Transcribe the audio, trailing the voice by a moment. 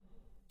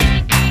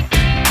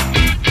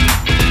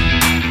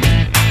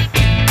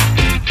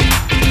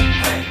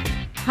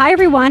Hi,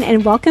 everyone,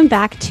 and welcome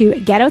back to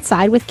Get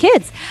Outside with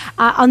Kids.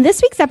 On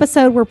this week's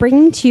episode, we're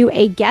bringing to you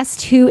a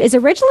guest who is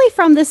originally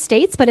from the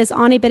States, but is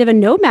on a bit of a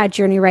nomad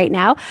journey right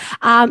now.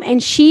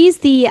 And she's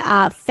the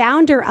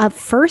founder of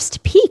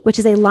First Peak, which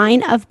is a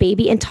line of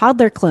baby and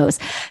toddler clothes.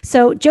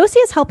 So Jocey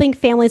is helping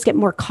families get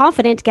more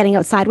confident getting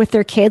outside with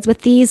their kids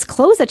with these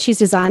clothes that she's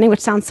designing,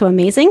 which sounds so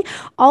amazing.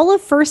 All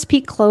of First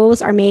Peak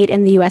clothes are made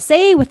in the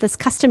USA with this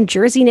custom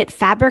jersey knit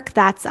fabric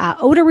that's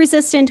odor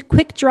resistant,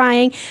 quick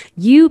drying,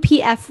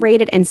 UPF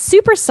rated, and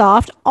super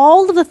soft.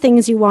 All of the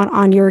things you want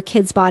on your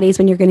kids' bodies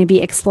when you're going to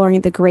be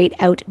exploring the great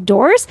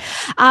outdoors.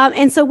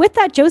 And so with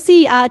that,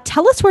 Jocey,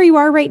 tell us where you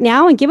are right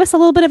now and give us a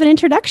little bit of an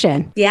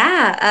introduction.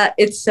 Yeah,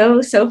 it's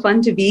so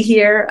fun to be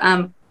here.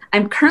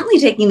 I'm currently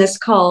taking this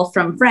call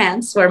from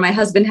France, where my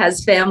husband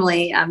has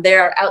family.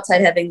 They're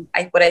outside having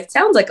what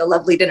sounds like a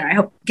lovely dinner. I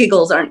hope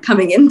giggles aren't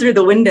coming in through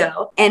the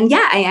window. And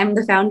yeah, I am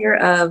the founder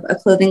of a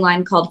clothing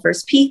line called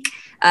First Peak,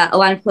 a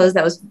line of clothes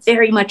that was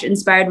very much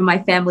inspired by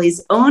my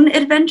family's own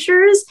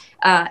adventures,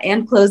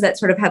 and clothes that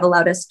sort of have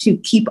allowed us to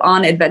keep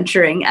on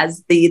adventuring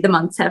as the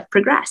months have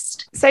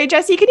progressed. So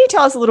Jocey, can you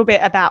tell us a little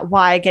bit about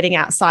why getting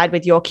outside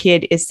with your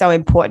kid is so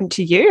important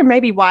to you, and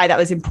maybe why that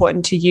was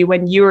important to you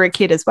when you were a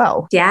kid as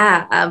well?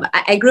 Yeah,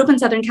 I grew up in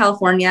Southern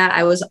California.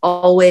 I was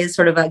always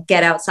sort of a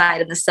get outside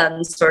in the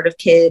sun sort of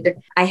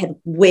kid. I had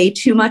way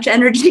too much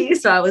energy.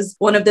 So I was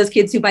one of those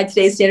kids who by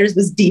today's standards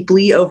was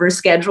deeply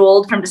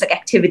overscheduled from just like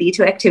activity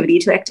to activity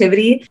to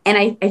activity.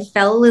 And I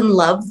fell in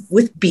love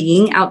with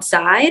being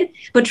outside,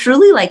 but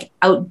truly like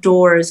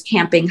outdoors,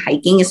 camping,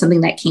 hiking is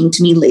something that came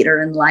to me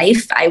later in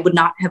life. I would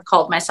not have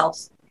called myself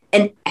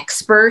an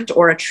expert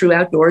or a true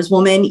outdoors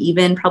woman,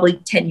 even probably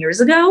 10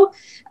 years ago.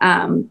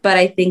 But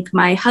I think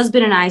my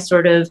husband and I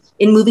sort of,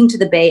 in moving to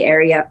the Bay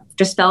Area,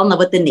 just fell in love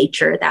with the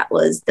nature that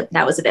was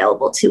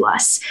available to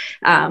us.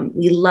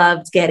 We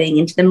loved getting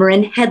into the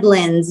Marin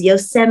Headlands,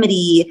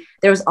 Yosemite.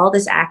 There was all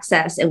this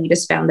access, and we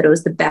just found that it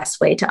was the best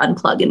way to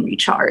unplug and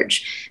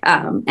recharge.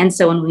 And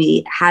so when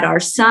we had our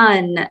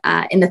son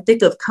in the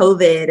thick of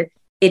COVID,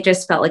 it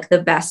just felt like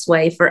the best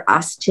way for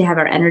us to have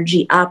our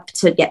energy up,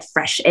 to get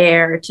fresh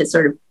air, to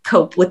sort of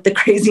cope with the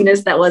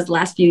craziness that was the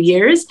last few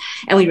years.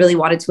 And we really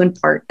wanted to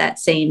impart that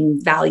same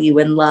value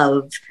and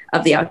love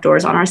of the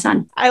outdoors on our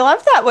son. I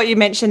love that what you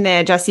mentioned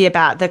there, Jocey,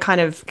 about the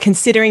kind of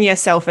considering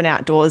yourself an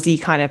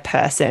outdoorsy kind of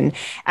person.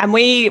 And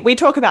we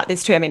talk about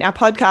this too. I mean, our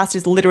podcast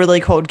is literally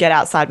called Get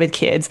Outside with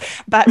Kids,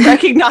 but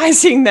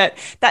recognizing that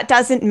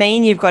doesn't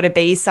mean you've got to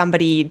be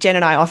somebody. Jen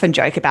and I often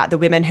joke about the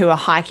women who are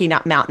hiking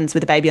up mountains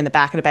with a baby on the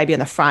back and a baby on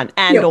the front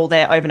and all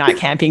their overnight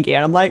camping gear.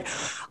 And I'm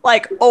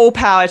like all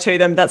power to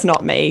them. That's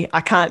not me.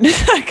 I can't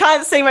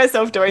see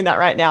myself doing that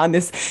right now in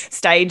this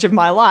stage of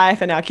my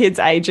life and our kids'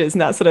 ages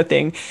and that sort of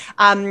thing.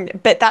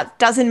 But that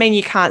doesn't mean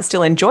you can't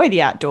still enjoy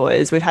the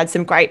outdoors. We've had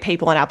some great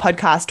people on our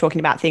podcast talking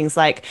about things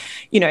like,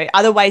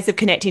 other ways of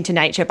connecting to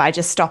nature by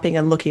just stopping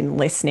and looking and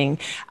listening,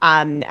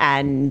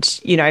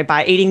 and,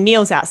 by eating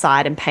meals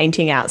outside and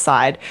painting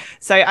outside.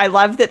 So I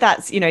love that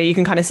that's, you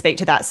can kind of speak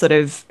to that sort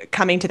of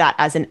coming to that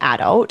as an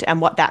adult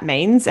and what that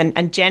means.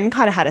 And Jen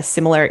kind of had a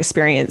similar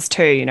experience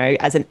too,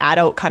 as an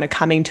adult kind of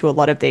coming to a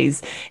lot of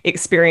these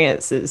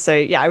experiences. So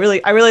yeah, I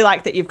really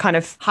like that you've kind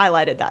of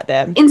highlighted that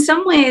there. In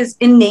some ways,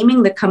 in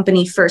naming the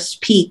company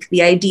First Peak,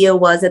 the idea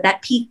was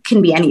that peak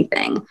can be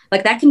anything.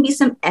 Like that can be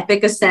some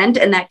epic ascent,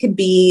 and that could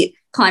be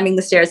climbing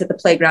the stairs at the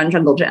playground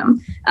jungle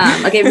gym.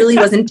 It really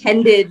was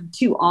intended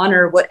to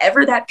honor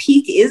whatever that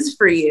peak is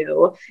for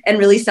you and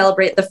really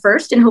celebrate the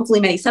first and hopefully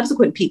many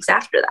subsequent peaks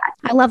after that.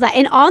 I love that.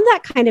 And on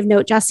that kind of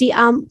note, Jocey,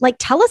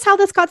 tell us how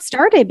this got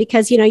started,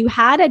 because, you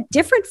had a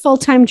different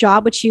full-time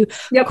job, which you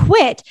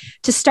quit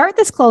to start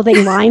this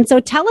clothing line. So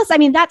tell us,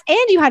 and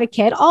you had a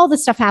kid, all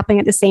this stuff happening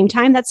at the same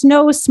time. That's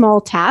no small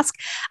task.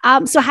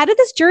 So how did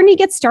this journey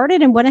get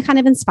started, and what kind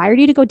of inspired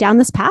you to go down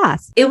this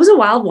path? It was a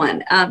wild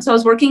one. So I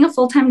was working a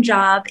full-time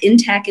job in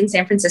tech in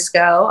San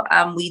Francisco.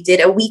 We did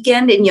a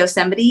weekend in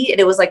Yosemite, and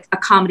it was like a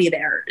comedy of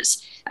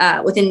errors.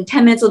 Within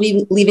 10 minutes of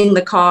leaving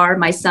the car,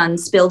 my son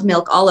spilled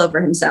milk all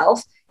over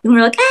himself. And we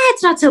were like,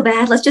 it's not so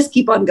bad. Let's just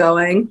keep on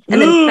going.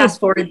 And then fast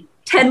forward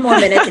 10 more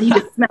minutes and he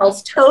just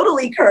smells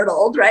totally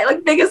curdled, right?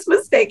 Like biggest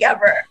mistake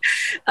ever.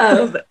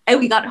 And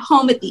we got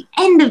home at the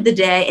end of the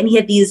day and he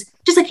had these,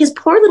 just like his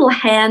poor little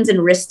hands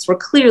and wrists were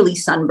clearly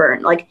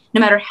sunburned. Like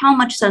no matter how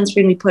much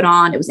sunscreen we put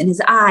on, it was in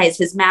his eyes,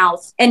 his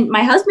mouth. And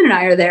my husband and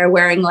I are there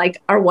wearing like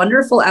our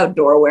wonderful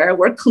outdoor wear.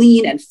 We're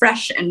clean and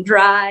fresh and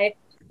dry.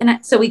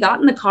 And so we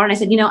got in the car and I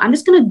said, I'm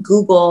just going to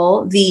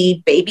Google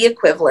the baby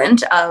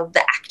equivalent of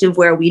the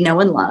activewear we know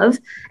and love,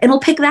 and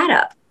we'll pick that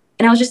up.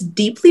 And I was just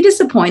deeply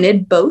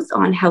disappointed both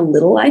on how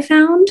little I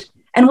found,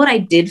 and what I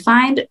did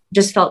find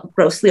just felt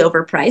grossly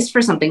overpriced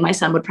for something my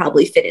son would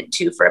probably fit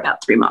into for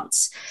about 3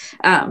 months.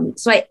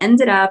 So I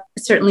ended up,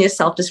 certainly a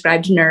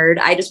self-described nerd,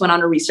 I just went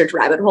on a research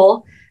rabbit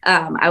hole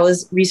I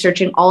was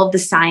researching all of the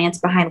science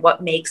behind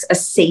what makes a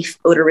safe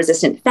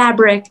odor-resistant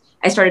fabric.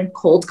 I started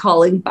cold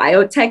calling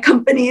biotech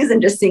companies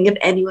and just seeing if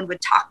anyone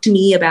would talk to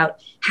me about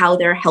how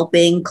they're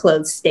helping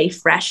clothes stay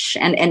fresh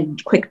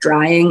and quick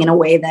drying in a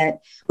way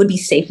that would be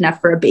safe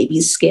enough for a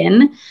baby's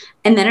skin.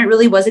 And then it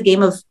really was a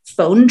game of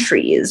phone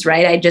trees,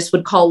 right? I just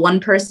would call one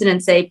person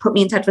and say, put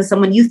me in touch with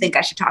someone you think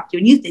I should talk to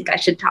and you think I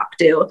should talk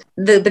to.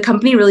 The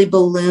company really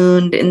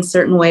ballooned in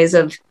certain ways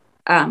of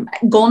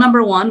goal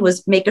number one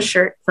was make a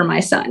shirt for my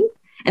son.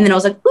 And then I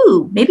was like,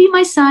 ooh, maybe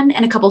my son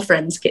and a couple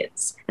friends'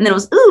 kids. And then it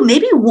was, ooh,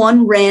 maybe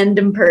one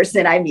random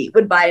person I meet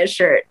would buy a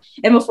shirt.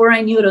 And before I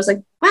knew it, I was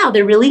like, wow,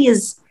 there really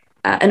is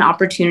an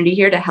opportunity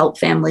here to help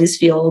families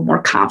feel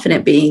more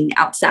confident being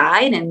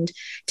outside and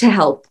to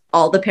help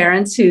all the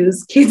parents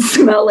whose kids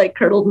smell like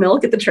curdled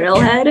milk at the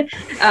trailhead.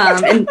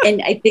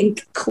 And I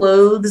think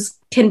clothes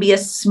can be a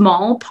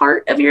small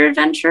part of your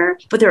adventure,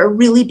 but they're a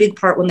really big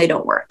part when they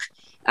don't work.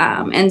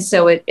 And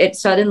so it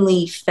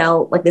suddenly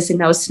felt like this thing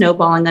that was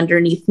snowballing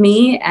underneath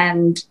me,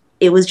 and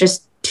it was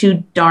just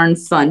too darn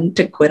fun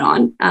to quit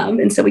on.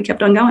 And so we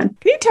kept on going. Can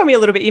you tell me a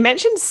little bit? You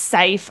mentioned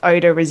safe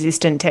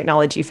odor-resistant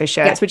technology for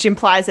shirts, which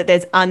implies that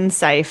there's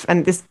unsafe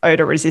and this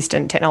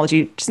odor-resistant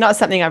technology, which is not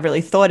something I've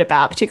really thought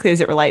about, particularly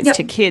as it relates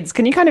to kids.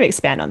 Can you kind of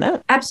expand on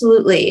that?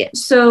 Absolutely.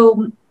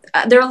 So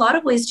there are a lot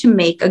of ways to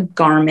make a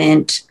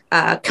garment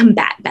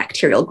combat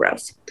bacterial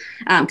growth.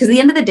 Because at the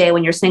end of the day,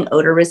 when you're saying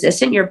odor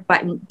resistant, you're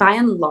by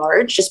and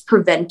large just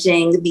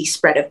preventing the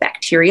spread of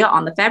bacteria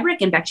on the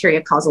fabric, and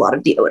bacteria cause a lot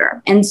of the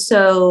odor. And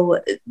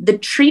so the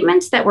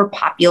treatments that were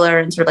popular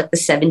in sort of like the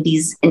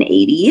 70s and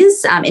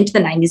 80s, into the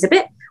 90s a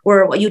bit,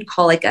 were what you'd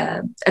call like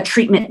a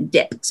treatment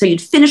dip. So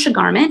you'd finish a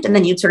garment and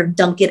then you'd sort of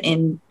dunk it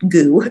in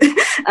goo.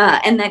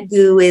 And that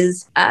goo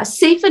is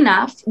safe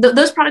enough.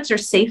 Those products are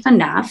safe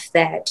enough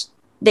that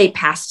they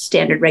passed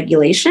standard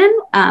regulation,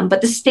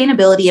 but the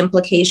sustainability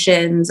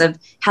implications of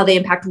how they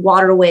impact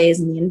waterways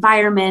and the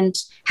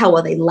environment, how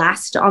well they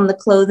last on the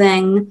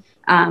clothing,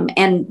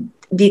 and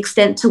the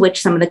extent to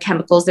which some of the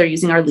chemicals they're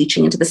using are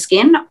leaching into the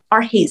skin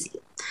are hazy.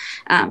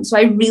 So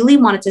I really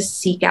wanted to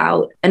seek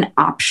out an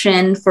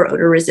option for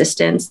odor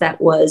resistance that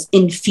was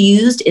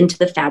infused into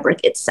the fabric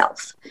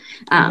itself.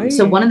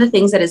 So one of the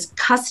things that is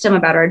custom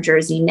about our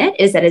jersey knit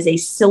is that is a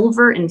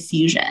silver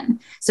infusion.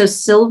 So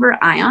silver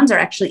ions are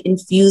actually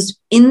infused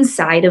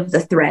inside of the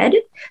thread.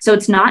 So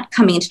it's not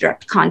coming into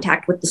direct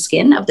contact with the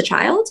skin of the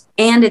child,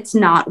 and it's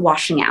not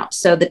washing out.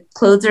 So the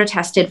clothes are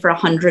tested for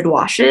 100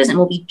 washes and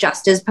will be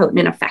just as potent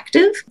and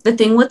effective. The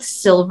thing with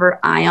silver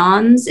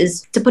ions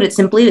is, to put it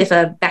simply, if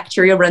a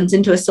bacteria runs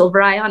into a silver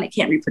ion, it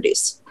can't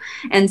reproduce.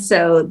 And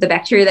so the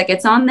bacteria that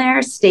gets on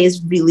there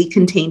stays really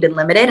contained and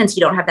limited. And so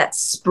you don't have that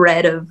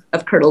spread of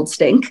curdled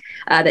stink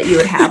that you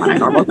would have on a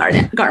normal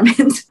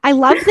garment. I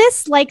love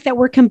this, like that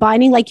we're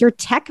combining like your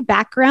tech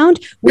background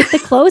with the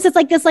clothes. It's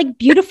like this like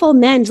beautiful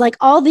mend. Like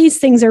all these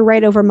things are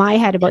right over my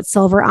head about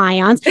silver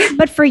ions.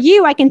 But for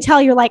you, I can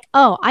tell you're like,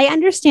 oh, I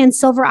understand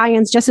silver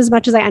ions just as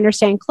much as I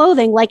understand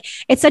clothing. Like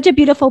it's such a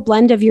beautiful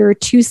blend of your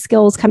two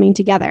skills coming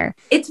together.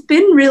 It's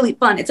been really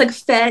fun. It's like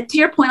fed, to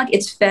your point, like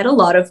it's fed a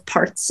lot of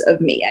parts of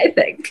me, I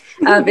think.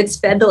 It's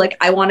fed the like,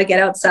 I want to get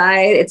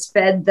outside. It's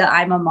fed the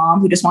I'm a mom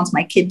who just wants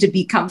my kid to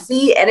be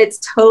comfy. And it's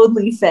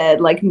totally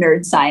fed like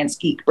nerd science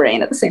geek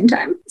brain at the same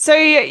time. So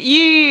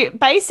you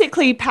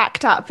basically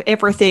packed up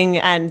everything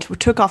and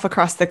took off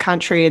across the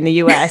country in the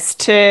US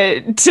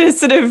to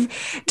sort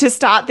of to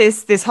start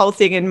this whole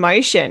thing in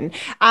motion.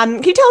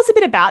 Can you tell us a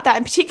bit about that,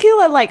 in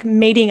particular, like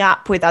meeting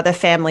up with other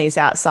families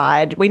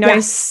outside? We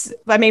know,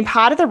 I mean,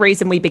 part of the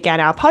reason we began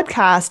our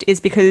podcast is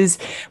because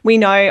we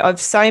know of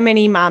so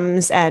many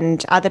mums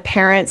and other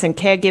parents and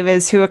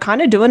caregivers who are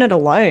kind of doing it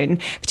alone,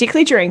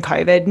 particularly during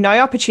COVID, no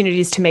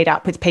opportunities to meet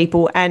up with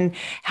people, and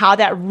how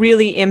that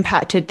really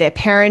impacted their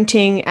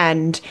parenting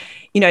and,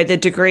 you know, the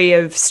degree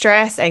of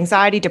stress,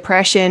 anxiety,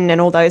 depression, and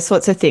all those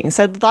sorts of things.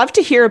 So I'd love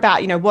to hear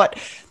about, you know, what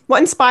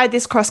inspired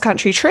this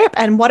cross-country trip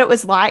and what it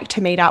was like to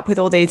meet up with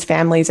all these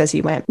families as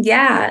you went.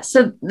 Yeah,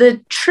 so the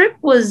trip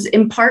was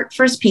in part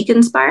First Peak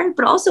inspired,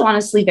 but also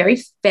honestly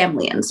very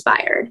family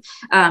inspired.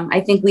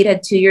 I think we'd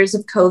had 2 years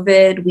of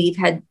COVID. We've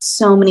had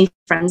so many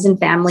friends and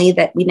family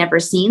that we'd never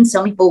seen,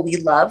 so many people we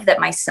love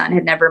that my son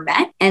had never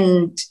met.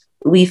 And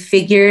we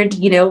figured,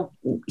 you know,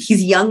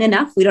 he's young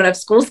enough. We don't have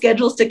school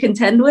schedules to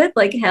contend with.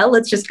 Like, hell,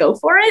 let's just go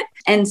for it.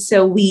 And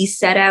so we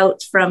set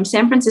out from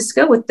San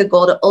Francisco with the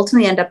goal to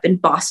ultimately end up in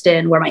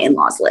Boston, where my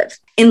in-laws live.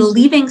 In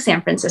leaving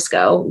San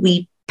Francisco,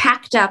 we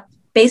packed up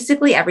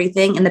basically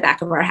everything in the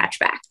back of our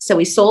hatchback. So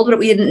we sold what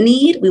we didn't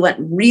need. We went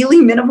really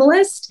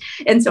minimalist.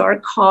 And so our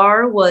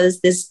car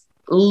was this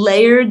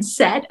layered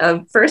set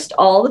of first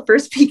all the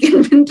First Peak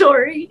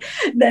inventory,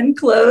 then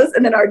clothes,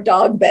 and then our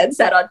dog bed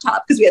sat on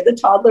top because we had the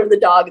toddler and the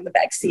dog in the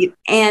back seat.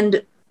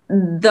 And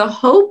the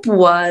hope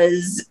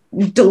was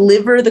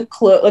deliver the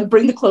clothes,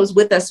 bring the clothes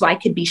with us so I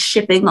could be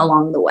shipping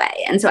along the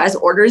way. And so as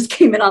orders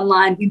came in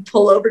online, we'd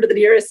pull over to the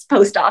nearest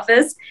post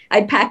office.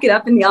 I'd pack it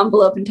up in the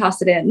envelope and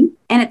toss it in.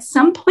 And at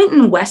some point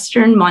in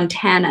Western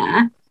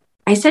Montana,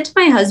 I said to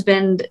my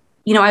husband,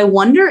 I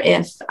wonder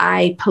if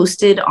I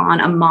posted on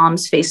a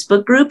mom's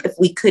Facebook group if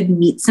we could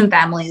meet some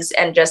families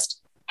and just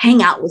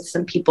hang out with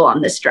some people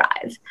on this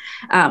drive.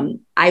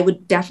 I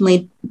would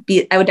definitely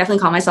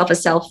call myself a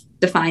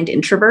self-defined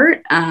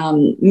introvert.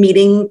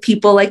 Meeting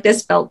people like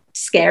this felt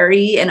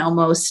scary and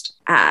almost,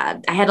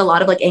 I had a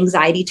lot of like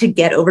anxiety to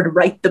get over to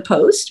write the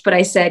post, but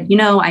I said,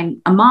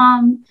 I'm a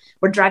mom.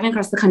 We're driving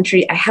across the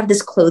country. I have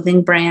this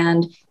clothing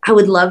brand. I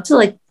would love to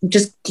like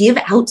just give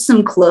out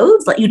some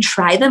clothes, let you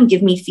try them,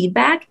 give me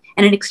feedback.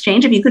 And in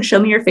exchange, if you could show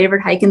me your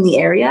favorite hike in the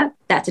area,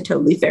 that's a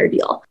totally fair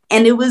deal.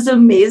 And it was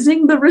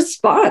amazing, the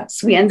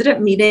response. We ended up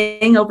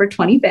meeting over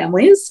 20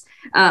 families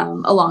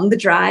along the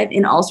drive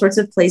in all sorts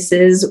of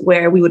places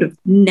where we would have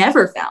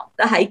never found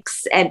the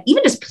hikes and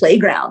even just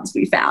playgrounds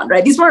we found,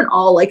 right? These weren't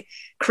all like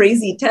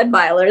crazy 10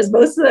 milers.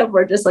 Most of them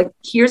were just like,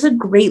 here's a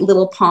great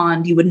little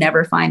pond you would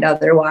never find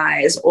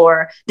otherwise,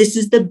 or this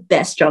is the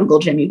best jungle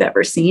gym you've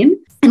ever seen.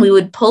 And we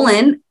would pull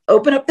in,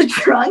 open up the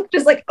trunk,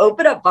 just like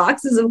open up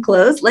boxes of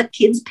clothes, let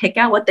kids pick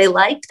out what they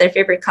liked, their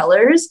favorite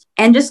colors,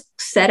 and just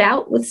set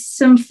out with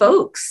some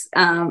folks.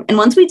 And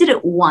once we did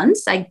it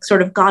once, I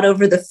sort of got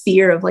over the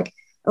fear of like,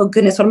 oh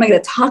goodness, what am I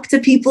going to talk to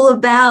people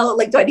about?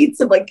 Like, do I need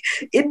some like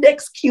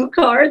index cue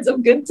cards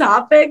of good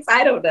topics?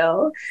 I don't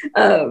know.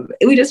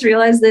 We just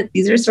realized that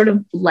these are sort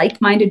of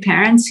like-minded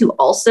parents who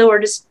also are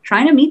just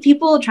trying to meet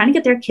people, trying to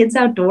get their kids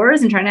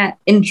outdoors and trying to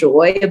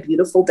enjoy a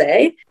beautiful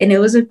day. And it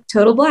was a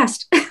total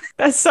blast.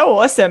 That's so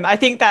awesome. I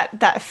think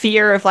that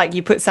fear of like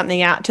you put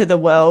something out to the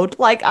world,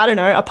 like, I don't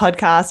know, a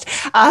podcast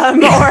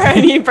or a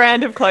new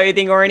brand of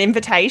clothing or an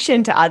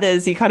invitation to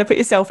others, you kind of put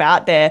yourself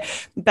out there.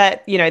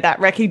 But, that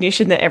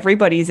recognition that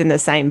everybody's in the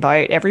same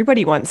boat,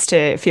 everybody wants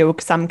to feel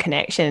some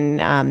connection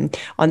on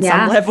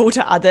some level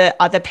to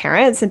other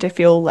parents and to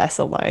feel less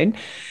alone.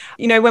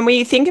 When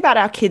we think about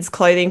our kids'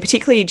 clothing,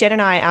 particularly Jen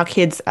and I, our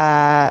kids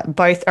are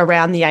both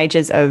around the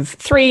ages of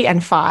 3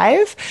 and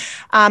 5.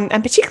 And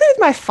particularly with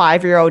my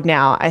 5-year-old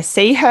now, I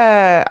see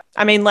her,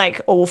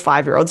 like all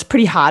 5-year-olds,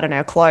 pretty hard on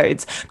her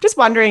clothes. I'm just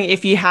wondering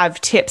if you have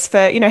tips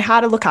for,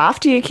 how to look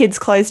after your kids'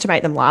 clothes to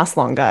make them last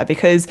longer.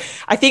 Because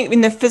I think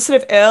in the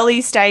sort of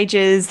early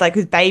stages, like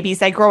with babies,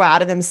 they grow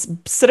out of them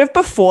sort of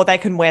before they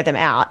can wear them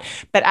out.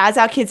 But as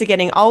our kids are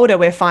getting older,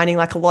 we're finding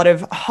like a lot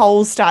of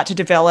holes start to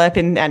develop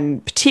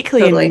and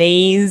particularly in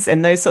knees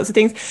and those sorts of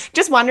things.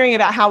 Just wondering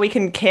about how we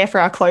can care for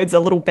our clothes a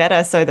little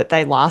better so that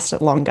they last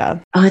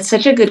longer. Oh, it's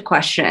such a good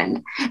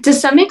question. To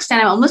some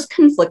extent, I'm almost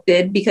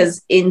conflicted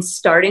because in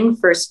starting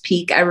First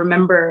Peak, I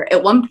remember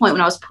at one point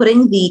when I was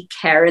putting the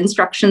care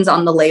instructions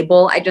on the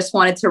label, I just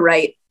wanted to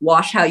write,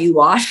 wash how you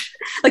wash.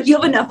 Like you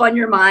have enough on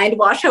your mind,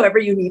 wash however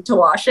you need to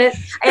wash it.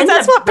 And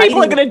that's what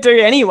people are going to do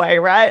anyway,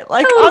 right?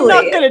 Like totally. I'm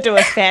not going to do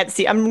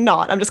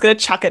I'm just going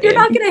to chuck it in. You're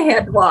not going to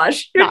hand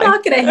wash. You're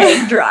not going to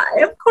hang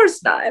dry. Of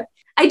course not.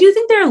 I do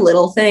think there are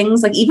little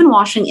things like even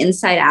washing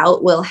inside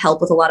out will help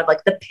with a lot of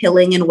like the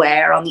pilling and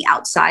wear on the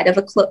outside of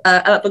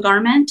a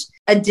garment.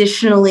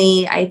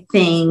 Additionally, I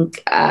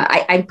think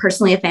I'm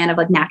personally a fan of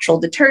like natural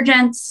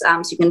detergents.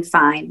 So you can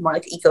find more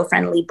like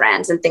eco-friendly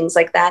brands and things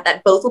like that,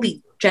 that both will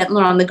be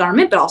gentler on the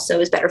garment, but also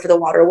is better for the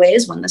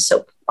waterways when the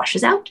soap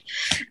washes out.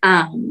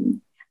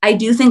 I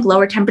do think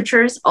lower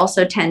temperatures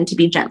also tend to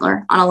be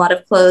gentler on a lot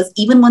of clothes,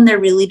 even when they're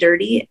really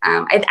dirty.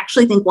 I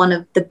actually think one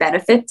of the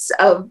benefits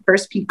of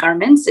First Peak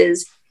garments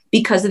is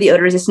because of the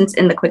odor resistance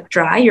in the quick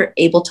dry, you're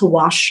able to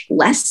wash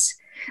less.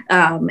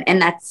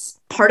 And that's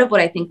part of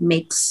what I think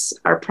makes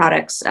our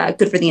products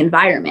good for the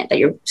environment, that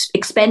you're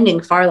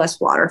expending far less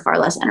water, far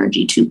less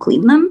energy to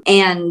clean them.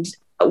 And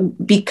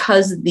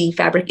because the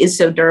fabric is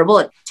so durable,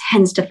 it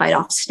tends to fight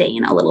off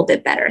stain a little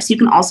bit better. So you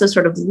can also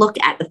sort of look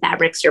at the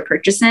fabrics you're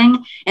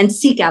purchasing and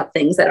seek out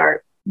things that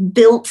are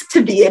built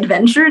to be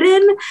adventured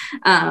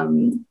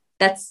in.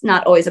 That's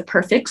not always a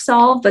perfect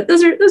solve, but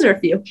those are a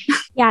few.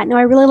 Yeah, no,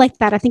 I really like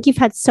that. I think you've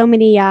had so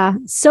many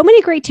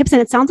great tips,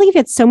 and it sounds like you've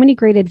had so many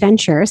great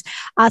adventures.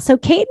 So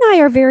Kate and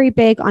I are very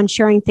big on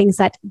sharing things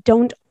that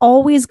don't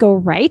always go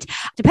right.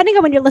 Depending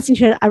on when you're listening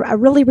to a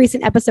really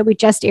recent episode we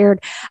just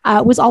aired,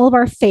 was all of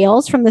our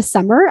fails from the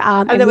summer.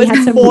 And it was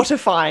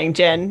mortifying,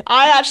 Jen.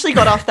 I actually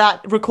got off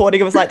that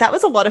recording. I was like, that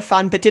was a lot of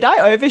fun, but did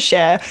I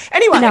overshare?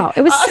 Anyway. No,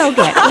 it was so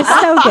good. It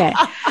was so good.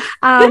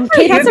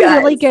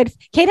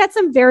 Kate had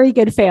some very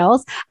good fails.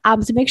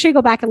 So make sure you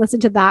go back and listen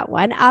to that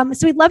one.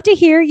 So we'd love to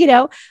hear,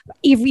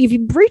 if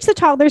you've reached the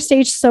toddler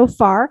stage so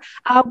far,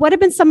 what have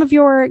been some of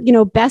your,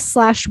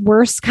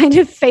 best/worst kind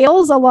of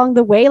fails along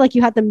the way? Like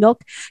you had the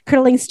milk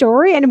curdling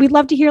story, and we'd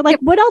love to hear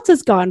what else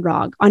has gone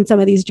wrong on some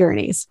of these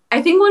journeys.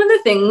 I think one of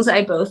the things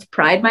I both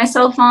pride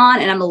myself on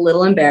and I'm a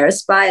little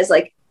embarrassed by is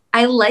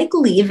I like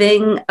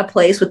leaving a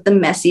place with the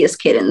messiest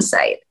kid in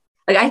sight.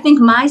 Like, I think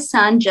my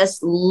son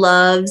just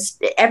loves,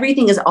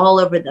 everything is all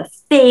over the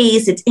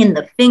face. It's in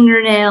the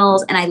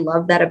fingernails. And I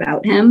love that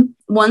about him.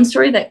 One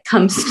story that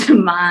comes to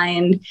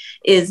mind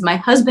is my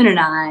husband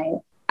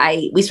and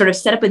we sort of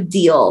set up a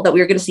deal that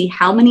we were going to see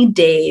how many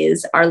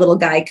days our little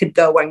guy could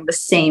go wearing the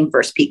same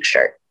First Peak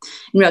shirt.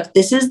 And we're like,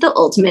 this is the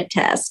ultimate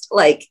test.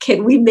 Like,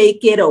 can we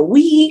make it a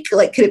week?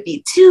 Like, could it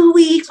be 2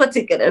 weeks? What's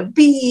it going to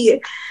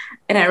be?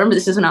 And I remember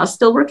this is when I was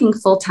still working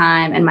full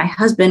time and my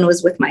husband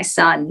was with my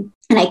son.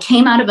 And I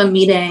came out of a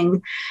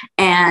meeting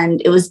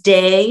and it was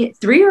day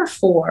 3 or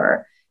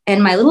 4.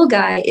 And my little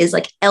guy is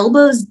like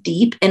elbows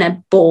deep in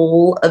a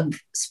bowl of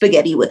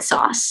spaghetti with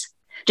sauce,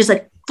 just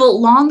like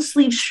full long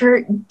sleeve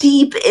shirt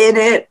deep in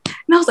it.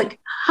 And I was like,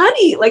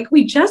 honey, like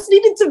we just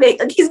needed to make,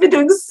 like he's been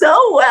doing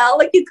so well.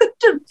 Like you could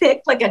have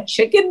picked like a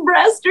chicken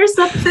breast or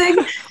something.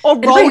 Or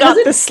rolled up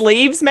the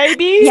sleeves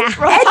maybe. Yeah.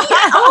 And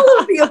yeah, all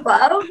of the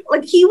above.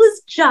 Like he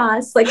was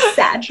just like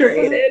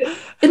saturated.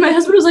 And my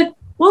husband was like,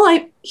 well,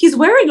 he's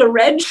wearing a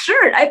red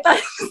shirt. I thought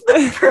it was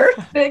the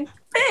perfect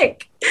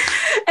pick.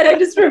 And I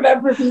just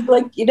remember being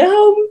like,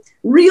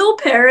 real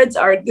parents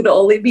aren't going to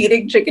only be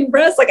eating chicken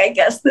breasts. Like, I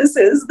guess this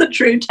is the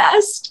true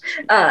test.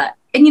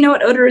 And you know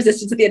what? Odor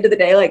resistance at the end of the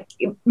day, like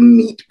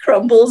meat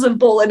crumbles of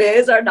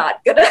bolognese are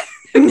not going to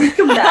be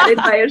combated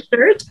by a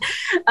shirt.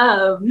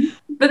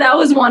 But that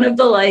was one of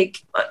the, like,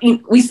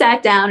 we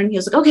sat down and he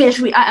was like, okay,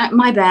 should we,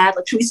 my bad.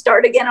 Like, should we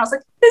start again? I was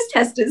like, this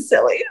test is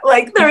silly.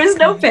 Like, there is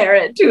no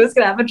parent who is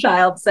going to have a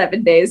child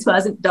 7 days who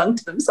hasn't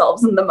dunked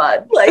themselves in the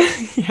mud. Like,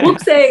 we'll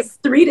say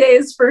 3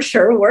 days for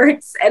sure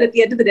works. And at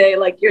the end of the day,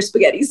 like, your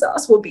spaghetti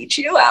sauce will beat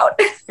you out.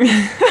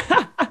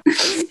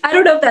 I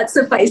don't know if that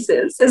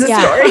suffices as a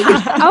story.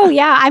 Oh,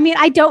 yeah. I mean,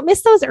 I don't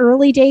miss those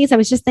early days. I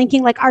was just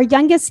thinking, like, our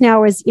youngest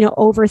now is,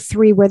 over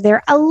 3, where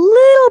they're a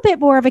little bit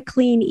more of a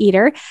clean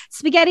eater.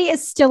 Spaghetti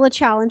is still a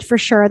challenge for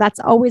sure. That's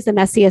always the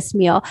messiest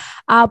meal.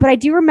 But I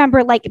do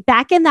remember, like,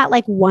 back in that,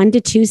 like, 1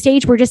 to 2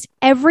 stage, where just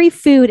every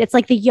food, it's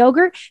like the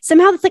yogurt,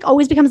 somehow it's like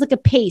always becomes like a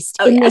paste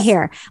in the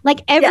hair.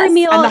 Like every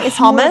meal and the is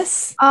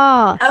hummus.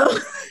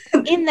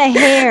 In the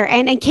hair.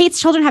 And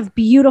Kate's children have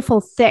beautiful,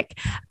 thick,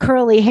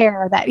 curly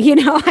hair that,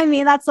 I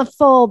mean, that's a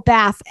full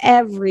bath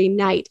every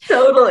night.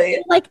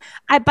 Totally. Like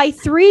by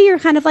 3, you're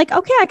kind of like,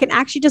 okay, I can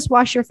actually just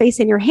wash your face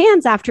and your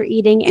hands after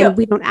eating. And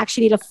we don't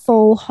actually need a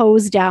full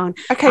hose down.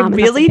 Okay,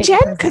 really, Jen?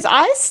 Because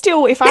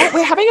if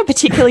we're having a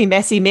particularly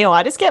messy meal,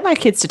 I just get my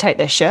kids to take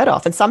their shirt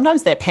off and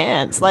sometimes their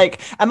pants. Like,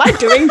 am I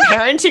doing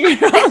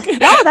parenting wrong?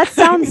 No, that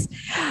sounds,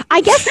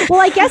 I guess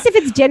if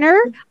it's dinner,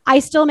 I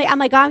still I'm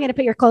like, I'm going to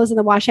put your clothes in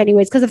the wash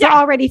anyways. Because if they're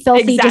already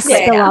filthy, just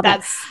spill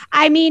them.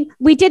 I mean,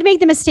 we did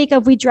make the mistake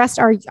of we dressed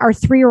our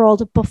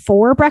 3-year-old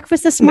before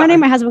breakfast this morning.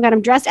 My husband got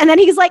him dressed. And then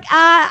he's like,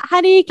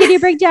 honey, can you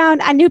bring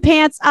down a new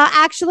pants?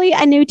 Actually,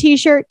 a new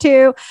t-shirt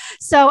too.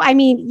 So, I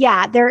mean,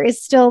 there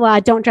is still,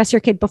 don't dress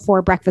your kid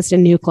before breakfast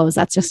in new clothes.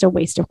 That's just a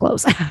waste of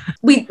clothes.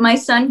 My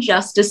son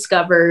just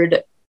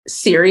discovered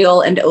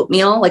cereal and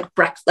oatmeal, like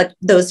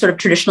those sort of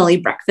traditionally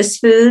breakfast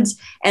foods.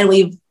 And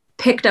we've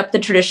picked up the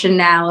tradition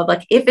now of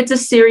like, if it's a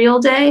cereal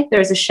day,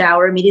 there's a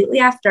shower immediately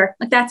after.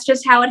 Like, that's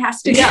just how it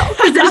has to go.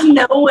 There's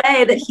no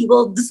way that he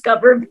will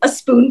discover a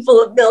spoonful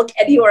of milk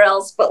anywhere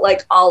else, but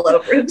like all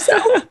over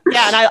himself.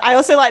 Yeah. And I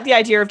also like the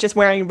idea of just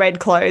wearing red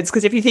clothes,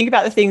 because if you think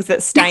about the things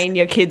that stain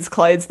your kids'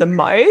 clothes the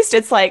most,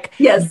 it's like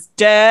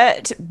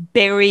dirt,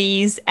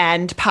 berries,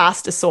 and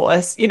pasta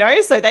sauce,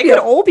 so they could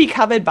all be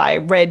covered by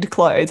red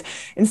clothes.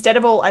 Instead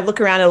of I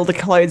look around at all the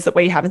clothes that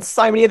we have, and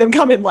so many of them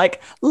come in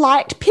like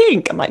light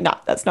pink. I'm like, no,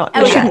 that's not.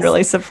 It shouldn't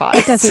really suffice.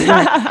 It doesn't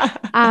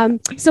work.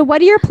 So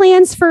what are your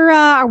plans for,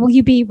 will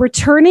you be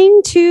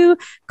returning to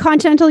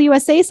continental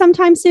USA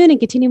sometime soon and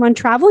continue on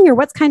traveling, or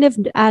what's kind of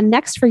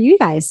next for you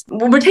guys?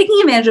 Well, we're taking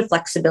advantage of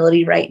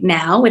flexibility right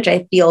now, which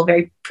I feel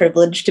very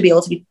privileged to be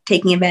able to be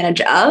taking advantage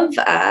of.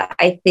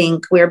 I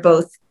think we're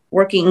both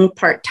working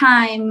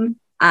part-time.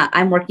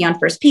 I'm working on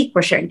First Peak.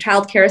 We're sharing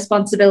childcare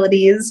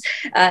responsibilities.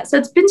 So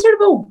it's been sort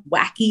of a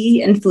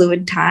wacky and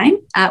fluid time.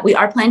 We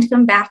are planning to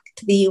come back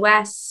to the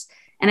US.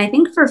 And I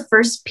think for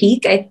First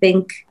Peak, I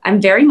think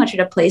I'm very much at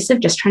a place of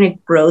just trying to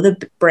grow the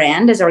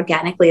brand as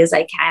organically as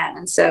I can.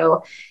 And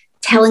so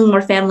telling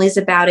more families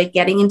about it,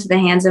 getting into the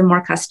hands of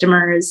more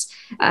customers.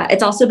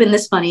 It's also been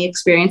this funny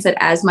experience that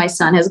as my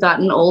son has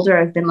gotten older,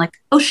 I've been like,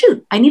 oh,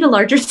 shoot, I need a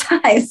larger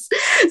size.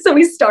 So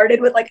we started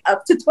with like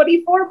up to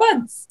 24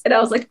 months. And I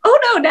was like, oh,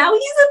 no, now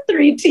he's a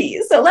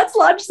 3T. So let's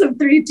launch some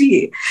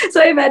 3T. So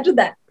I imagine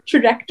that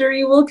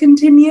trajectory will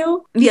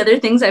continue. The other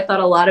things I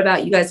thought a lot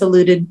about, you guys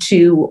alluded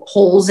to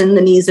holes in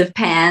the knees of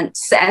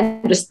pants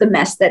and just the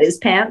mess that is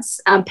pants.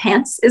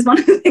 Pants is one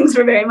of the things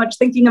we're very much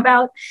thinking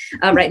about.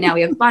 Right now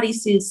we have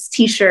bodysuits,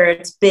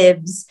 t-shirts,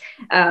 bibs,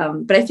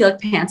 but I feel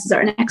like pants is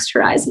our next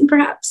horizon,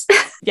 perhaps.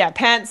 Yeah,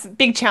 pants,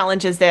 big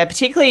challenges there,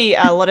 particularly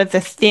a lot of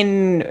the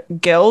thin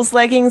girls'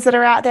 leggings that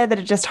are out there that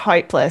are just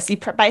hopeless. You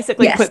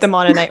basically put them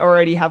on and they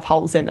already have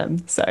holes in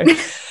them. So,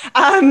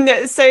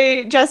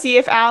 Jocey,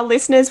 if our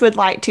listeners would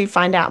like to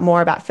find out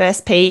more about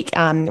First Peak,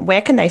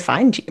 where can they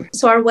find you?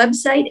 So our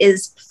website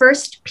is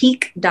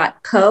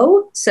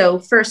firstpeak.co. So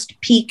First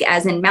Peak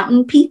as in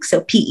mountain peak,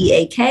 so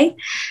PEAK.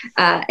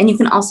 And you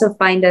can also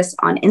find us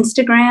on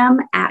Instagram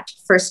at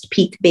First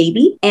Peak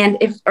Baby. And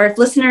if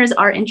listeners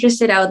are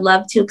interested, I would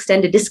love to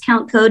extend a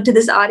discount code to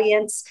this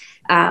audience.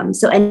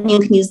 So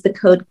anyone can use the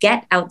code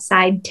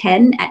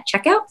GetOutside10 at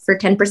checkout for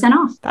 10%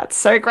 off. That's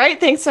so great.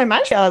 Thanks so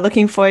much.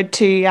 Looking forward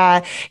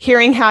to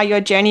hearing how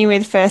your journey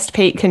with First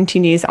Peak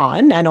continues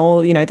on, and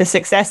all, the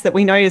success that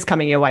we know is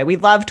coming your way. We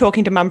love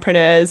talking to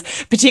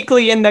mumpreneurs,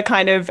 particularly in the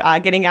kind of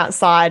getting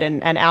outside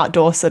and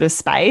outdoor sort of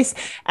space.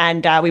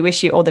 And we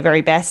wish you all the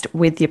very best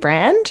with your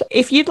brand.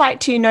 If you'd like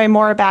to know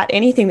more about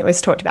anything that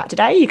was talked about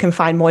today, you can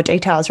find more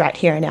details right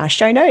here in our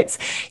show notes.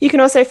 You can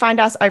also find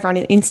us over on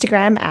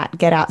Instagram at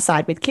Get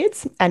Outside with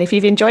Kids. And if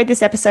you've enjoyed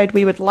this episode,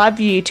 we would love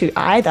you to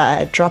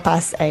either drop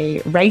us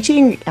a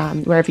rating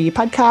wherever you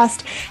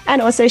podcast,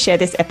 and also share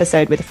this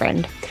episode with a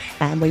friend.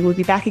 And we will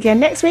be back again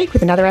next week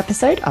with another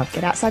episode of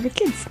Get Outside with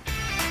Kids.